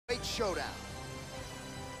showdown.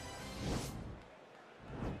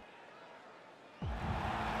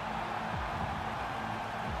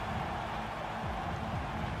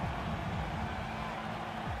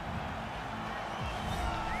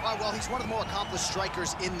 All right, well, he's one of the more accomplished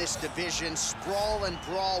strikers in this division. Sprawl and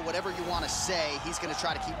brawl, whatever you want to say, he's going to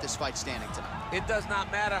try to keep this fight standing tonight. It does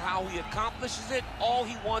not matter how he accomplishes it. All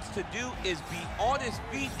he wants to do is be on his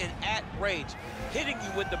feet and at rage, hitting you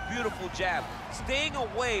with the beautiful jab, staying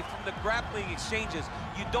away from the grappling exchanges.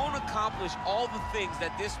 You don't accomplish all the things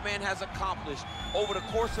that this man has accomplished over the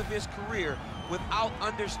course of his career without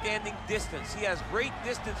understanding distance. He has great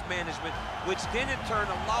distance management, which then in turn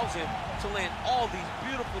allows him to land all these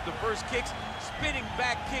beautiful, diverse kicks, spinning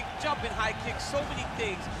back kick, jumping high kick, so many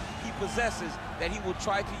things he possesses that he will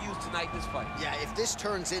try to use tonight in this fight. Yeah, if this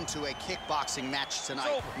turns into a kickboxing match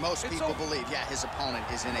tonight, most people believe, yeah, his opponent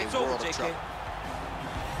is in a world of trouble.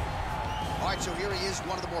 All right, so here he is,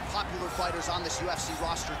 one of the more popular fighters on this UFC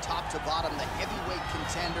roster, top to bottom, the heavyweight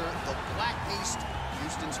contender, the Black Beast,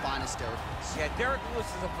 Houston's finest, Derrick. Yeah, Derrick Lewis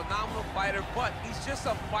is a phenomenal fighter, but he's just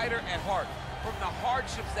a fighter at heart. From the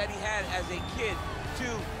hardships that he had as a kid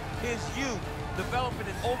to his youth, developing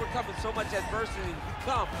and overcoming so much adversity to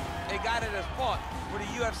become a guy that has fought for the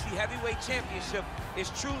UFC Heavyweight Championship is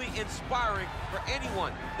truly inspiring for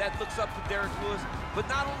anyone that looks up to Derrick Lewis. But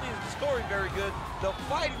not only is the story very good, the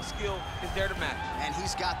fighting skill is there to match. And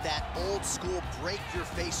he's got that old school break your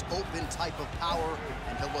face open type of power,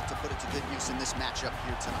 and he'll look to put it to good use in this matchup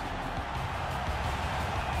here tonight.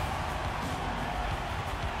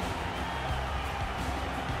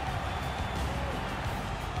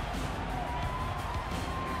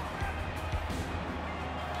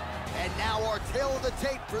 And now our tail of the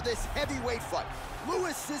tape for this heavyweight fight.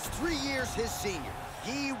 Lewis is 3 years his senior.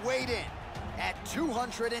 He weighed in at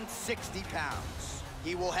 260 pounds.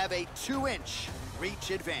 He will have a 2-inch reach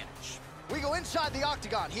advantage. We go inside the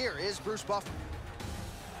octagon. Here is Bruce Buffer.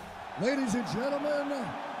 Ladies and gentlemen,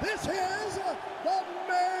 this is the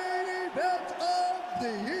main event of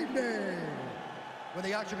the evening. When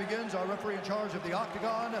the action begins, our referee in charge of the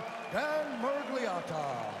octagon, Dan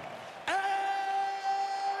Murgliata.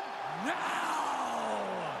 Now,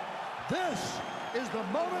 this is the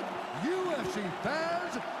moment UFC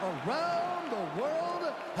fans around the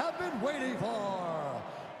world have been waiting for.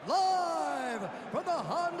 Live from the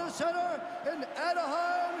Honda Center in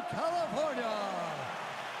Anaheim, California.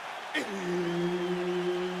 It's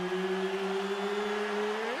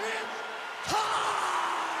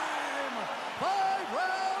time! 5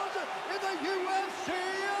 rounds in the UFC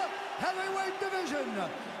heavyweight division.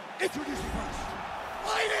 Introducing first,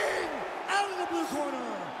 fighting out of the blue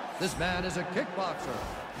corner. This man is a kickboxer,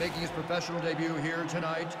 making his professional debut here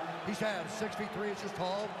tonight. He stands 6 feet 3 inches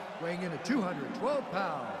tall, weighing in at 212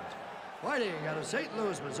 pounds. Fighting out of St.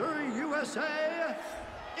 Louis, Missouri, USA,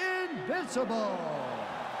 Invincible.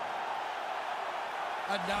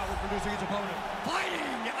 And now introducing his opponent,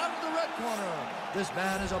 fighting out of the red corner. This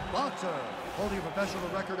man is a boxer, holding a professional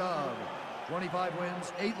record of 25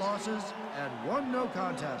 wins, 8 losses, and 1 no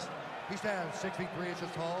contest. He stands 6 feet 3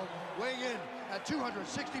 inches tall, weighing in at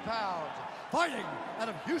 260 pounds. Fighting out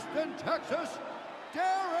of Houston, Texas,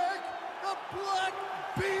 Derrick the Black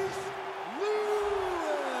Beast Lewis.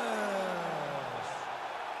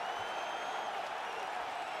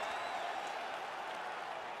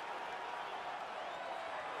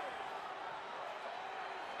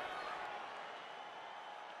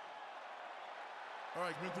 All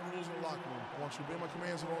right, commit to the rules of the locker room. I want you to obey my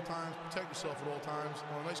commands at all times, protect yourself at all times.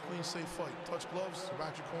 I want a nice, clean, safe fight. Touch gloves,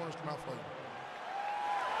 back your corners, come out fighting.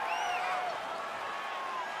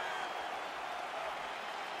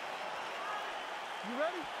 You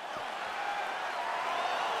ready? You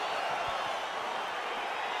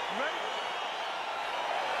ready?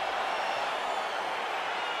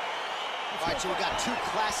 All right, so we've got 2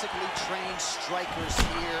 classically trained strikers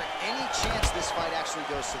here. Any chance this fight actually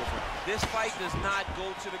goes to the ground? This fight does not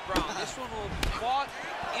go to the ground. This one will be fought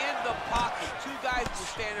in the pocket. 2 guys will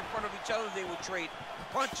stand in front of each other. They will trade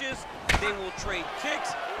punches. They will trade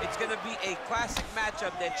kicks. It's going to be a classic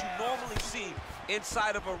matchup that you normally see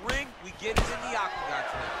inside of a ring. We get it in the octagon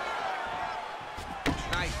tonight.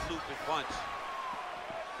 Nice looping punch.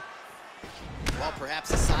 Well, perhaps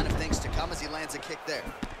a sign of things to come as he lands a kick there.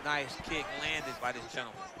 Nice kick landed by this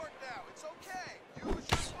gentleman.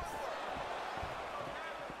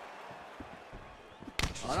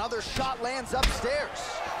 Another shot lands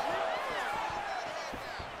upstairs.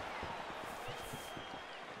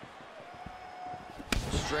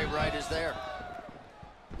 Straight right is there.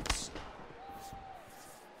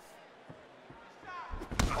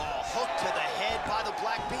 Oh, hook to the head by the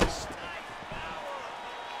Black Beast.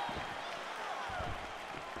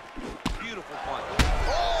 beautiful punch.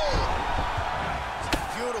 Oh!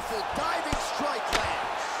 Beautiful diving strike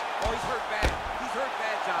lands. Oh, he's hurt bad. He's hurt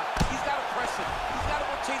bad, John. He's got to press him. He's got to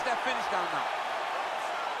go chase that finish down now.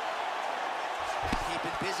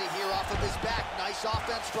 Keeping busy here off of his back. Nice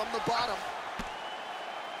offense from the bottom.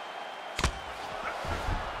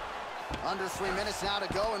 Under 3 minutes now to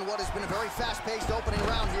go in what has been a very fast-paced opening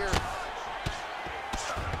round here.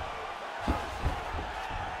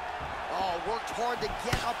 Oh, worked hard to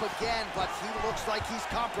get up again, but he looks like he's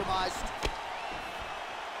compromised.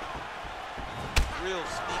 Real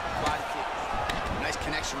sneaky body kick. Nice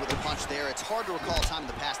connection with the punch there. It's hard to recall a time in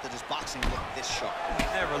the past that his boxing looked this sharp. He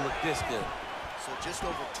never looked this good. So just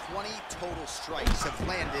over 20 total strikes have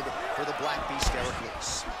landed for the Black Beast, Derrick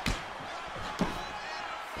Lewis.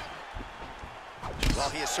 Well,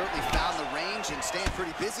 he has certainly found the range and staying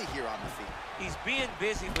pretty busy here on the feet. He's being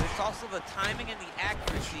busy, but it's also the timing and the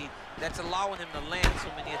accuracy that's allowing him to land so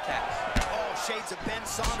many attacks. Oh, shades of Ben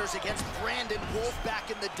Saunders against Brandon Wolf back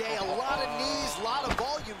in the day. A lot of knees, a lot of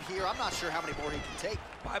volume here. I'm not sure how many more he can take.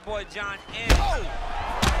 My boy John and... Oh!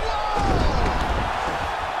 Whoa!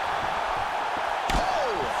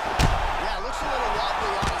 Oh! Yeah, looks a little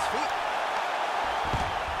wobbly on his feet.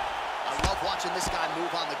 I love watching this guy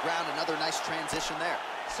move on the ground. Another nice transition there.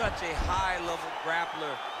 Such a high-level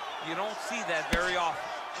grappler. You don't see that very often.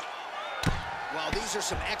 Well, these are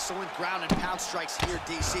some excellent ground and pound strikes here,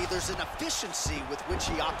 DC. There's an efficiency with which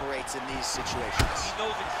he operates in these situations. He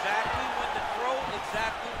knows exactly when to throw,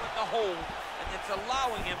 exactly when to hold, and it's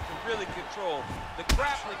allowing him to really control the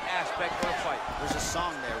grappling aspect of the fight. There's a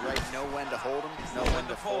song there, right? Know when to hold him, know when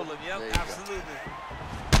to fold him. Yep, absolutely.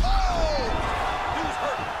 Oh! Dude's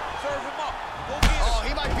hurt. Serve him up. Go get him. Oh,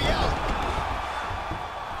 he might be out.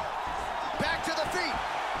 Back to the feet.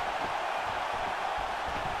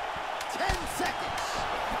 10 seconds.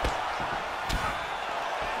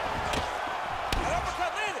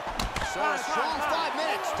 So a strong 5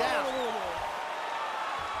 minutes down.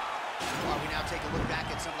 Well, we now take a look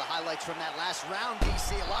back at some of the highlights from that last round,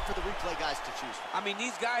 DC. A lot for the replay guys to choose from. I mean,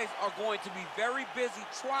 these guys are going to be very busy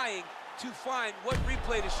trying to find what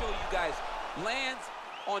replay to show you guys. Lands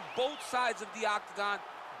on both sides of the octagon.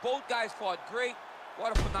 Both guys fought great.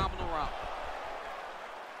 What a phenomenal round.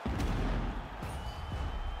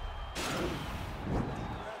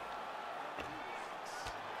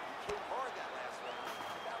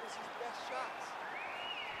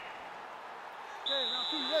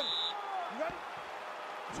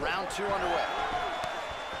 Round 2 underway.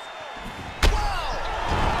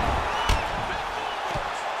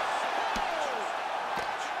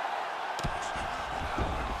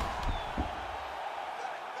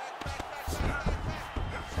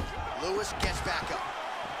 Lewis gets back up.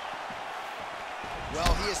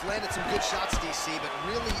 Well, he has landed some good shots, DC, but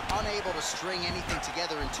really unable to string anything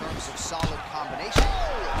together in terms of solid combination. Oh!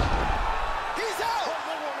 He's out!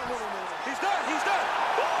 He's done, he's done!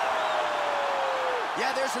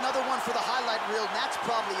 Yeah, there's another one for the highlight reel, and that's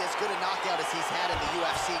probably as good a knockout as he's had in the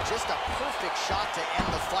UFC. Just a perfect shot to end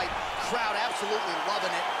the fight. Crowd absolutely loving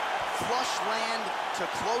it. Flush land to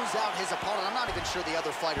close out his opponent. I'm not even sure the other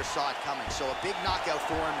fighter saw it coming, so a big knockout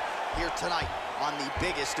for him here tonight on the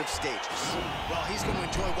biggest of stages. Well, he's going to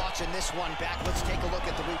enjoy watching this one back. Let's take a look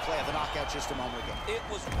at the replay of the knockout just a moment ago. It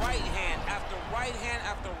was right hand after right hand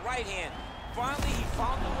after right hand. Finally, he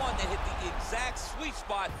found the one that hit the exact sweet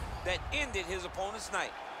spot that ended his opponent's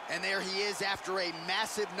night. And there he is after a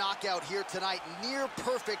massive knockout here tonight. Near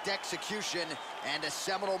perfect execution and a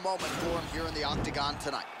seminal moment for him here in the octagon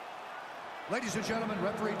tonight. Ladies and gentlemen,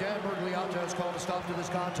 referee Dan Bergliata has called a stop to this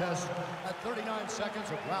contest at 39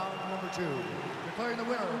 seconds of round number 2. Declaring the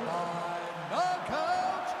winner by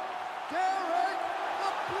knockout, Derrick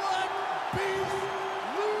the Black Beast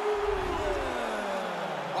Lewis.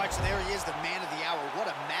 All right, so there he is, the man of the hour. What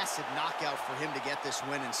a massive knockout for him to get this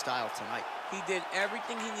win in style tonight. He did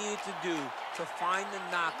everything he needed to do to find the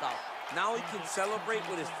knockout. Now he can celebrate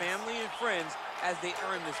with his family and friends as they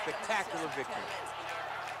earn this spectacular victory.